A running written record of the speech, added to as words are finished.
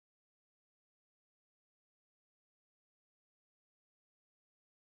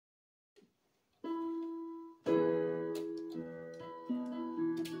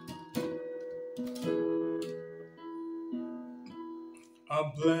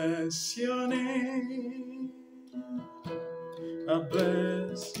I bless your name. I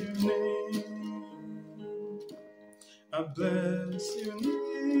bless your name. I bless your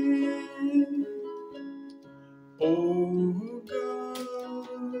name. Oh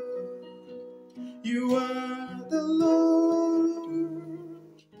God, you are the Lord,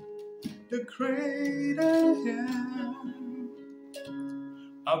 the great I am.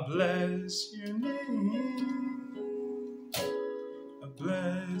 I bless your name. I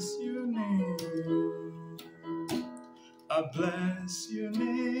bless your name. I bless your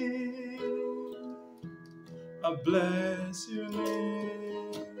name. I bless your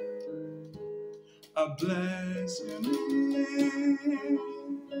name. I bless your name.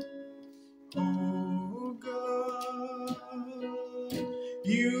 Oh God,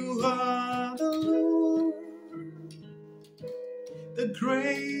 you are the Lord, the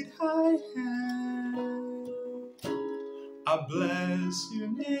great I am. I bless your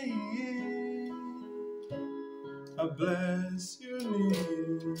name. I bless your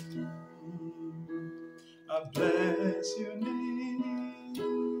name. I bless your name.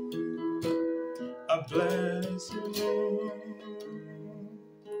 I bless your name.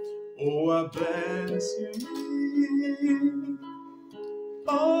 Oh, I bless your name.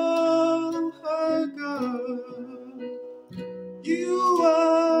 Oh, God, you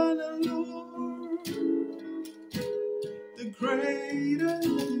are the Lord, the great I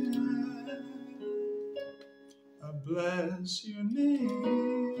am. I bless your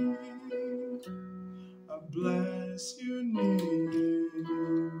name. I bless your name.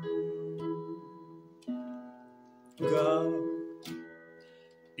 God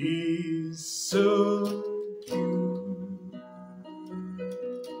is so good.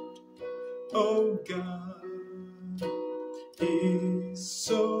 Oh, God is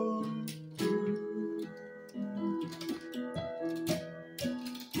so good.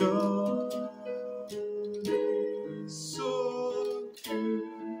 God is so good.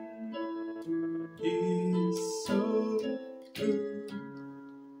 Is so good.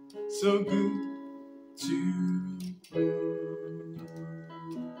 So good to me.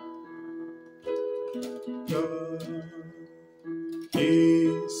 God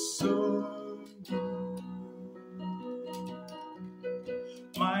is so good.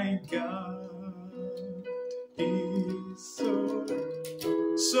 My God is so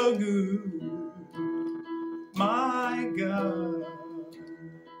good. My God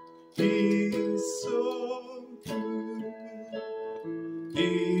is so good.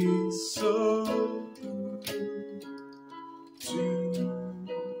 Is so good to me.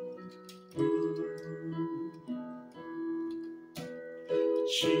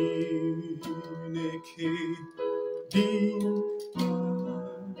 Chineke di ma,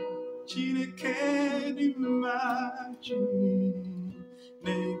 Chineke di ma, Chineke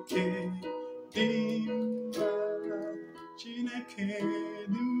di ma, Chineke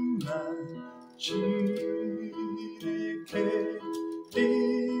di ma, Chineke di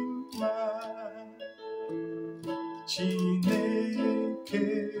ma, Chineke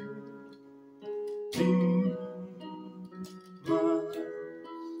di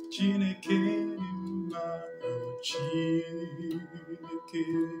ma, Chineke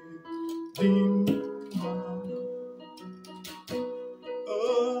di ma,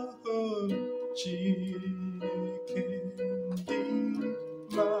 oh, Chineke di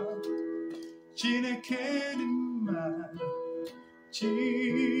ma, Chineke di ma,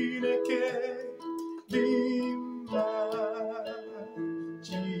 Chineke di ma,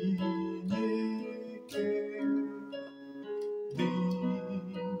 Chineke di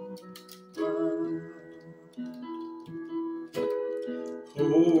ma.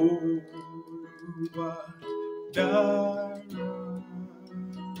 Oluwa dára,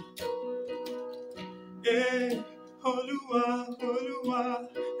 Oluwa, Oluwa,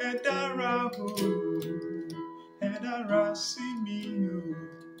 ẹ dára o, ẹ dára sí mi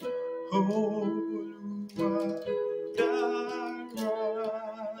o, Oluwa dára,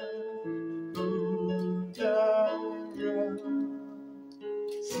 ó dára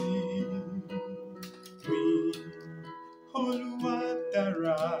sí mi, Oluwa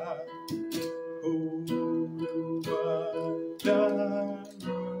dára, Oluwa dára,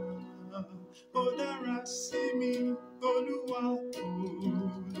 ó dára sí mi, Oluwa,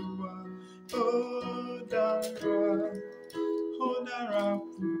 Oluwa, ó dára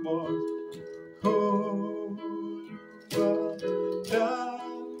púpọ̀,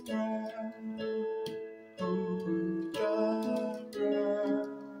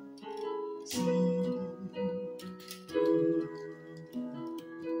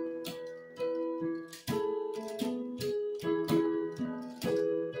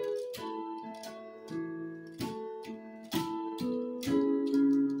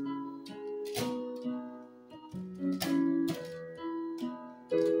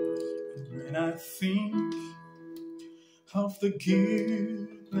 think of the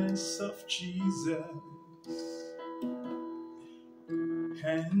goodness of Jesus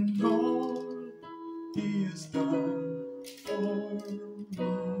and all He has done for me,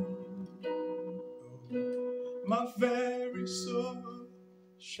 my very soul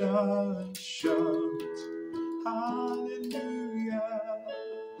shall shout hallelujah,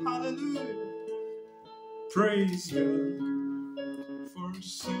 hallelujah. Praise God for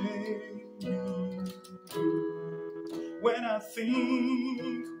saving me. When I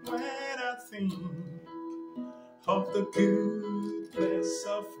think of the goodness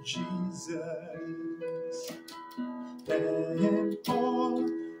of Jesus and all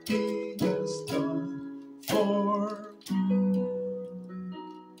He has done for me,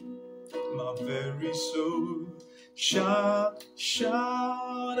 my very soul shall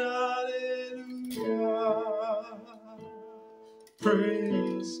shout hallelujah.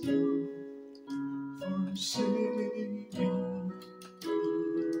 Praise God for saving me.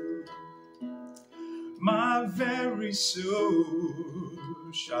 My very soul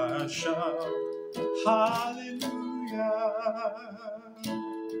shall shout hallelujah.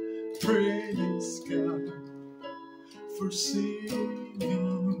 Praise God for saving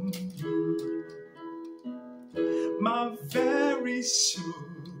me. My very soul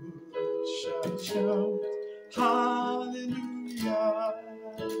shall shout hallelujah.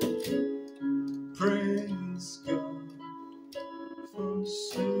 Praise God for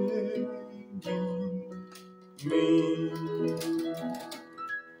saving me.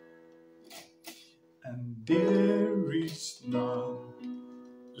 And there is none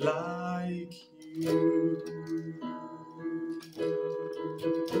like you.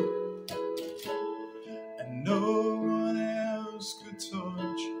 And no one else could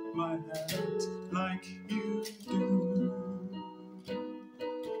touch my hand like you do.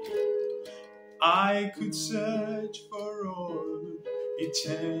 I could search for all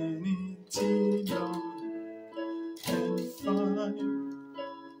eternity long and find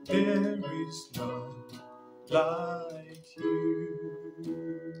there is none like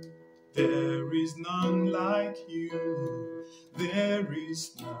you. There is none like you. There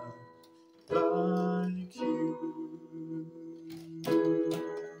is none like you.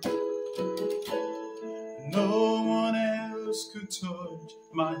 No one else could touch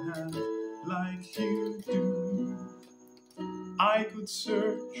my hand like you do. I could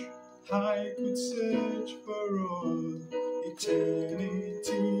search for all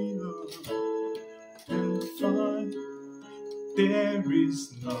eternity long and find there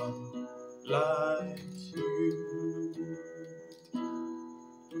is none like you.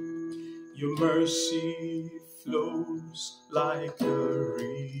 Your mercy flows like a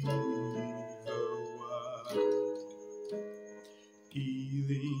river wide.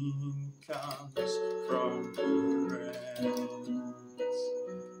 Healing comes from your hands.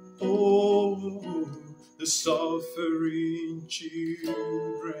 Oh, the suffering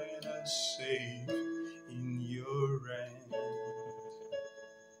children are safe in your hands.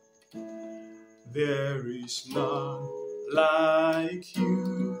 There is none like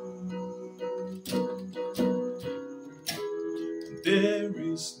you. There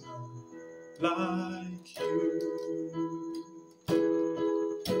is none like you.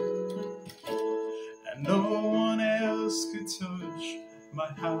 And no one else could touch my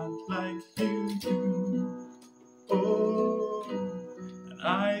heart like you do. Oh, and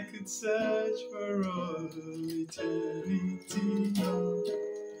I could search for all eternity long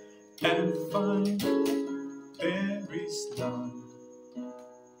and find there is none.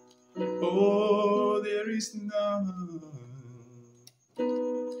 Oh, there is none.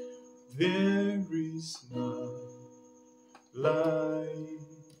 There is none like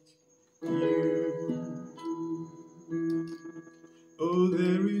you. Oh,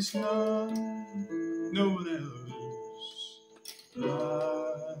 there is none, no one else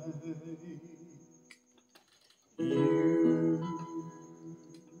like you.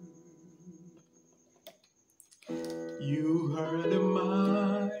 You are the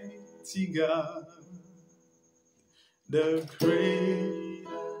mighty God, the great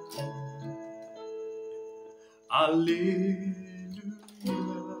Hallelujah,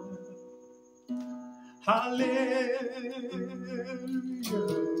 hallelujah.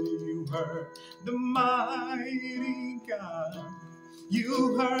 You are the mighty God.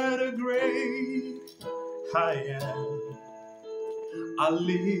 You are the great I am.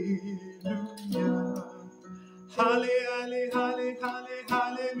 Hallelujah. Hallelujah.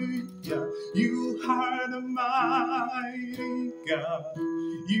 You are the mighty God.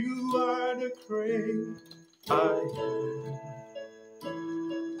 You are the great I am.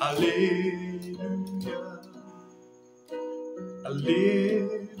 Hallelujah,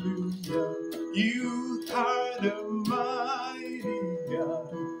 hallelujah. You are the mighty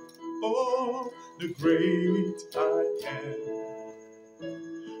God. Oh, the great I am.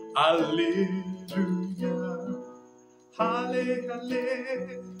 Hallelujah, hallelujah.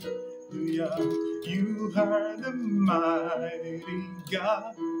 You are the mighty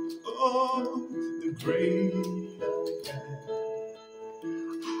God. Oh, the great I am.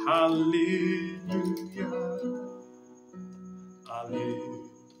 Hallelujah,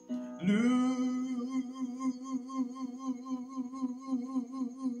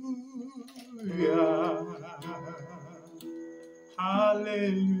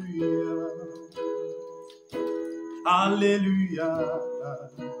 hallelujah, hallelujah,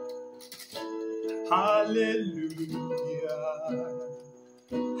 hallelujah,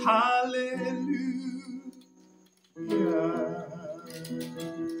 hallelujah.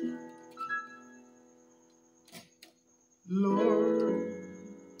 Lord,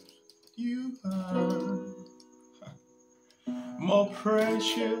 you are more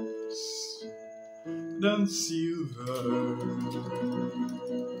precious than silver.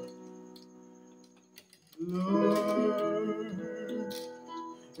 Lord,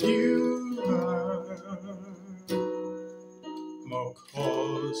 you are more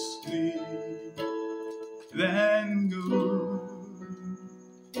costly than gold.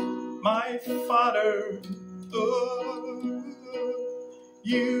 My Father, oh,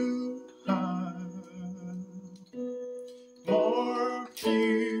 you are more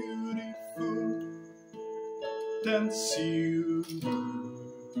beautiful than silver,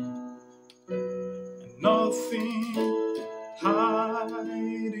 and nothing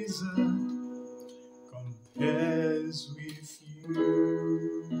I desire compares with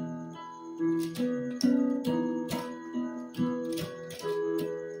you.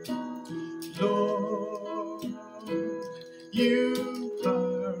 Lord, you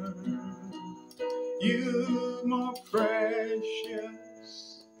are more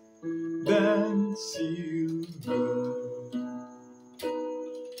precious than silver.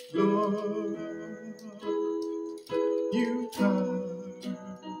 Lord, you are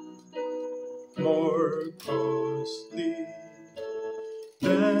more costly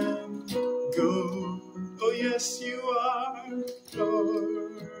than gold. Oh yes, you are,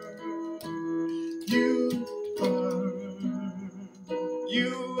 Lord.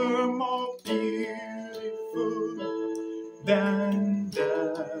 You are more beautiful than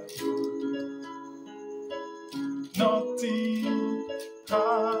diamond. Nothing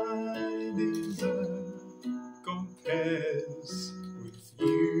I desire compares with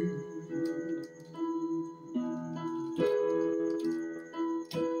you.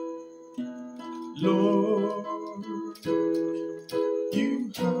 Lord,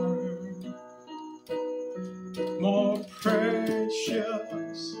 you are more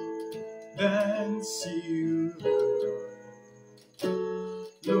precious than silver.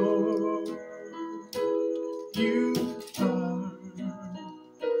 Lord, you are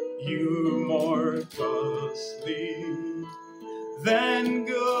more costly than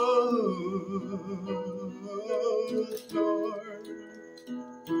gold. Lord,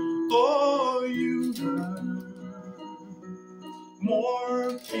 oh, you are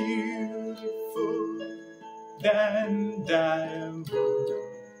more beautiful than diamond.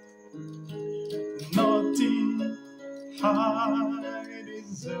 Nothing I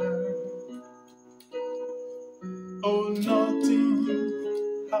deserve. Oh,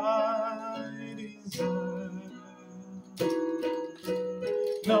 nothing I deserve.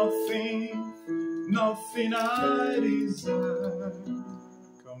 Nothing I deserve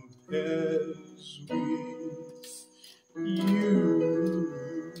compares with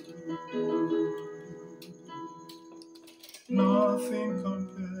you. Nothing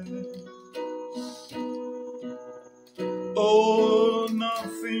compares. Oh,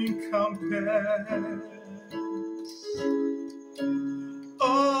 nothing compares.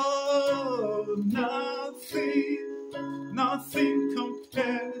 Oh, nothing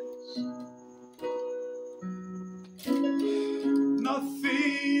compares.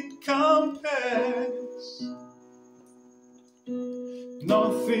 Nothing compares.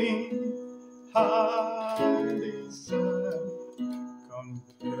 Nothing I desire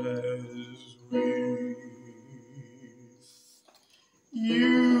compares with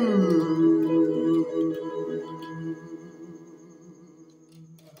you.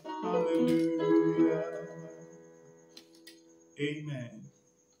 Hallelujah. Amen.